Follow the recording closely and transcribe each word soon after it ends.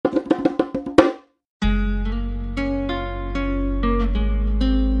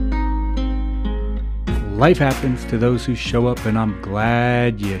Life happens to those who show up, and I'm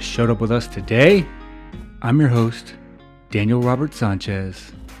glad you showed up with us today. I'm your host, Daniel Robert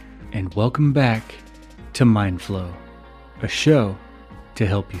Sanchez, and welcome back to Mindflow, a show to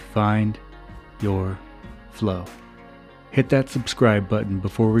help you find your flow. Hit that subscribe button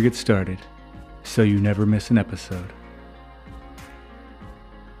before we get started so you never miss an episode.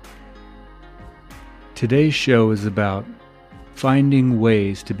 Today's show is about finding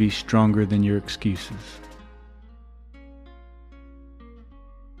ways to be stronger than your excuses.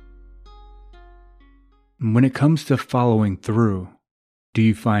 When it comes to following through, do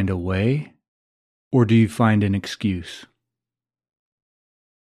you find a way or do you find an excuse?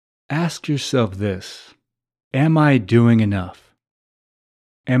 Ask yourself this: am I doing enough?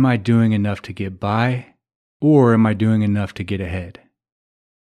 Am I doing enough to get by, or am I doing enough to get ahead?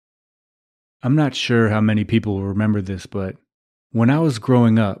 I'm not sure how many people will remember this, but when I was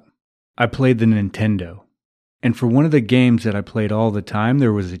growing up, I played the Nintendo. And for one of the games that I played all the time,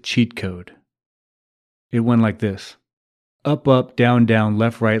 there was a cheat code. It went like this: up, up, down, down,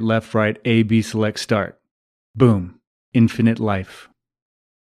 left, right, A, B, select, start. Boom. Infinite life.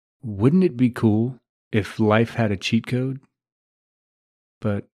 Wouldn't it be cool if life had a cheat code?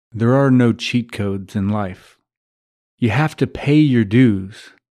 But there are no cheat codes in life. You have to pay your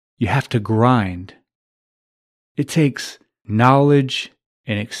dues. You have to grind. It takes knowledge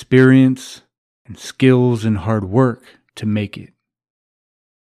and experience and skills and hard work to make it.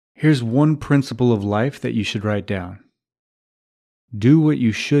 Here's one principle of life that you should write down. Do what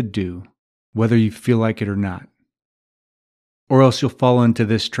you should do, whether you feel like it or not. Or else you'll fall into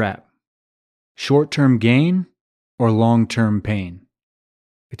this trap. Short-term gain or long-term pain.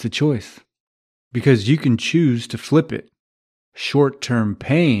 It's a choice. Because you can choose to flip it. Short-term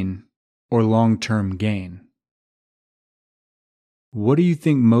pain or long-term gain. What do you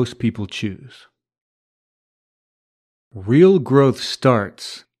think most people choose? Real growth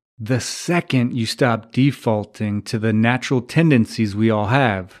starts the second you stop defaulting to the natural tendencies we all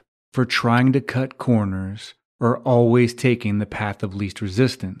have for trying to cut corners or always taking the path of least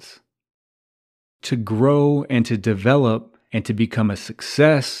resistance. To grow and to develop and to become a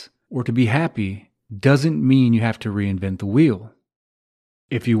success or to be happy doesn't mean you have to reinvent the wheel.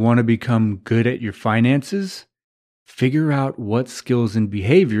 If you want to become good at your finances, figure out what skills and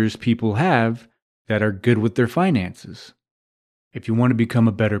behaviors people have that are good with their finances. If you want to become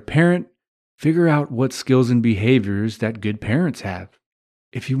a better parent, figure out what skills and behaviors that good parents have.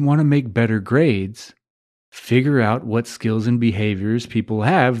 If you want to make better grades, figure out what skills and behaviors people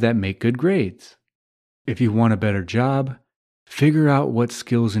have that make good grades. If you want a better job, figure out what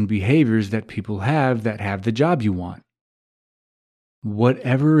skills and behaviors that people have that have the job you want.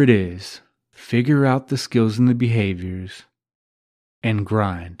 Whatever it is, figure out the skills and the behaviors and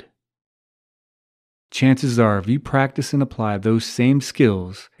grind. Chances are, if you practice and apply those same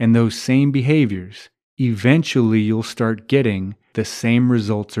skills and those same behaviors, eventually you'll start getting the same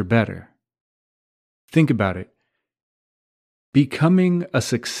results or better. Think about it. Becoming a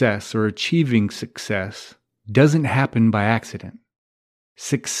success or achieving success doesn't happen by accident.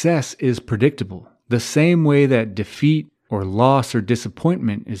 Success is predictable, the same way that defeat or loss or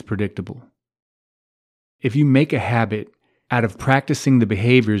disappointment is predictable. If you make a habit out of practicing the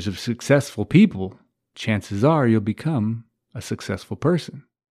behaviors of successful people, chances are you'll become a successful person.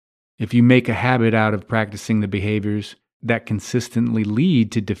 If you make a habit out of practicing the behaviors that consistently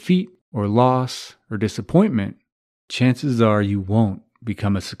lead to defeat or loss or disappointment, chances are you won't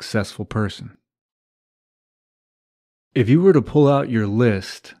become a successful person. If you were to pull out your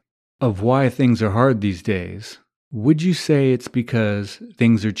list of why things are hard these days, would you say it's because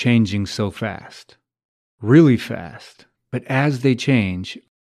things are changing so fast? Really fast. But as they change,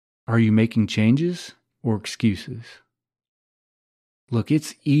 are you making changes or excuses? Look,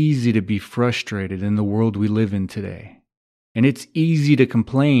 it's easy to be frustrated in the world we live in today. And it's easy to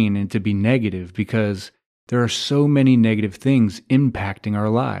complain and to be negative because there are so many negative things impacting our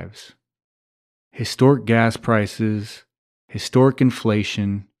lives. Historic gas prices, historic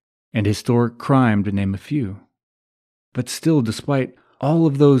inflation, and historic crime, to name a few. But still, despite all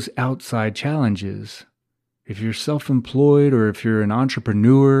of those outside challenges, if you're self-employed or if you're an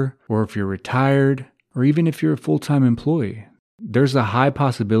entrepreneur or if you're retired or even if you're a full-time employee, there's a high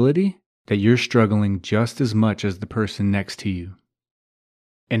possibility that you're struggling just as much as the person next to you.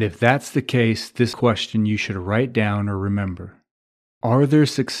 And if that's the case, this question you should write down or remember. Are there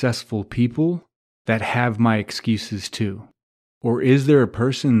successful people that have my excuses too? Or is there a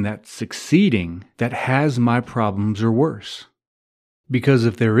person that's succeeding that has my problems or worse? Because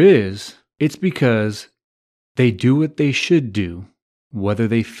if there is, it's because they do what they should do, whether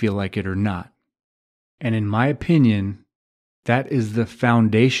they feel like it or not. And in my opinion, that is the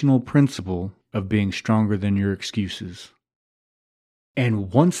foundational principle of being stronger than your excuses.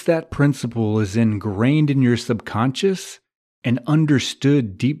 And once that principle is ingrained in your subconscious and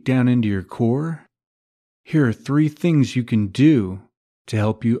understood deep down into your core, here are 3 things you can do to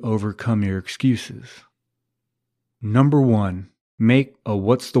help you overcome your excuses. Number 1, make a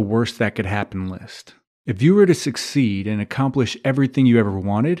what's the worst that could happen list. If you were to succeed and accomplish everything you ever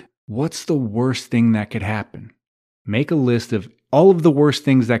wanted, what's the worst thing that could happen? Make a list of all of the worst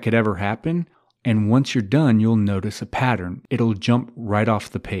things that could ever happen, and once you're done, you'll notice a pattern. It'll jump right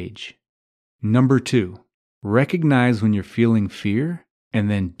off the page. Number 2, recognize when you're feeling fear and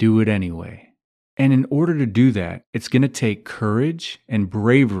then do it anyway. And in order to do that, it's going to take courage and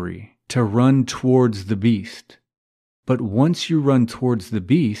bravery to run towards the beast. But once you run towards the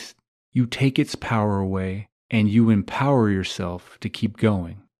beast, you take its power away and you empower yourself to keep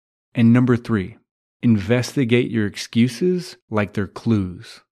going. And number 3, investigate your excuses like they're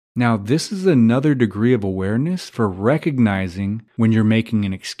clues. Now, this is another degree of awareness for recognizing when you're making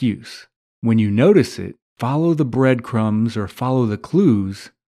an excuse. When you notice it, follow the breadcrumbs or follow the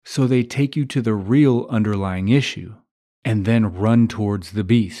clues so they take you to the real underlying issue, and then run towards the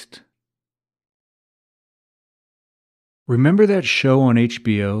beast. Remember that show on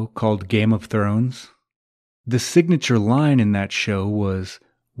HBO called Game of Thrones? The signature line in that show was,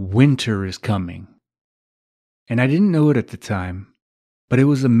 "Winter is coming." And I didn't know it at the time, but it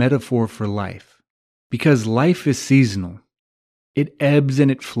was a metaphor for life. Because life is seasonal. It ebbs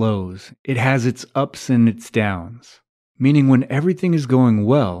and it flows. It has its ups and its downs. Meaning when everything is going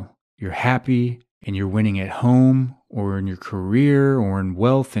well, you're happy and you're winning at home or in your career or in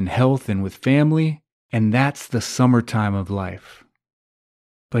wealth and health and with family. And that's the summertime of life.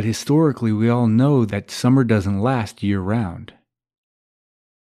 But historically, we all know that summer doesn't last year round.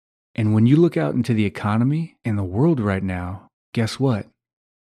 And when you look out into the economy and the world right now, guess what?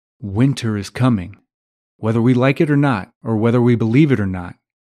 Winter is coming. Whether we like it or not, or whether we believe it or not,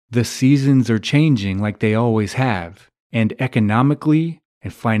 the seasons are changing like they always have. And economically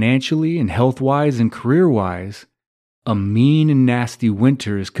and financially and health-wise and career-wise, a mean and nasty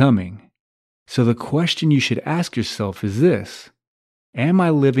winter is coming. So the question you should ask yourself is this: am I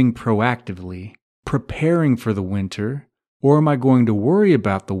living proactively, preparing for the winter, or am I going to worry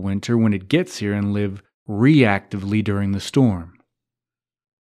about the winter when it gets here and live reactively during the storm?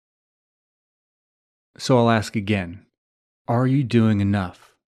 So I'll ask again, are you doing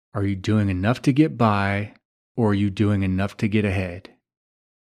enough? Are you doing enough to get by, or are you doing enough to get ahead?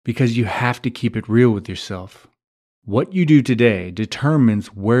 Because you have to keep it real with yourself. What you do today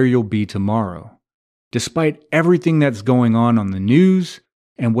determines where you'll be tomorrow. Despite everything that's going on the news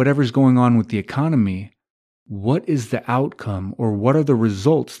and whatever's going on with the economy, what is the outcome or what are the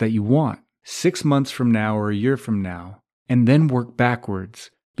results that you want 6 months from now or a year from now? And then work backwards.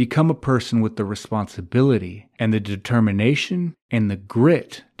 Become a person with the responsibility and the determination and the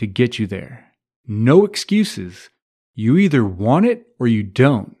grit to get you there. No excuses. You either want it or you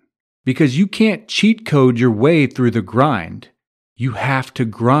don't. Because you can't cheat code your way through the grind. You have to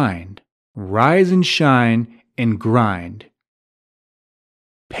grind. Rise and shine and grind.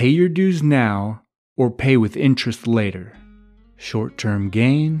 Pay your dues now or pay with interest later. Short-term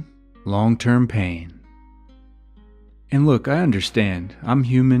gain, long-term pain. And look, I understand. I'm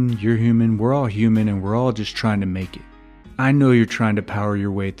human, you're human, we're all human, and we're all just trying to make it. I know you're trying to power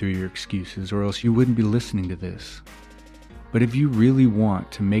your way through your excuses, or else you wouldn't be listening to this. But if you really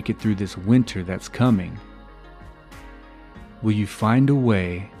want to make it through this winter that's coming, will you find a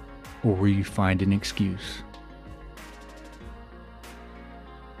way, or will you find an excuse?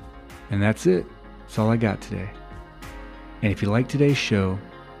 And that's it. That's all I got today. And if you like today's show,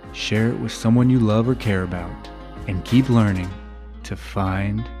 share it with someone you love or care about. And keep learning to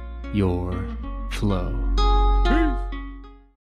find your flow.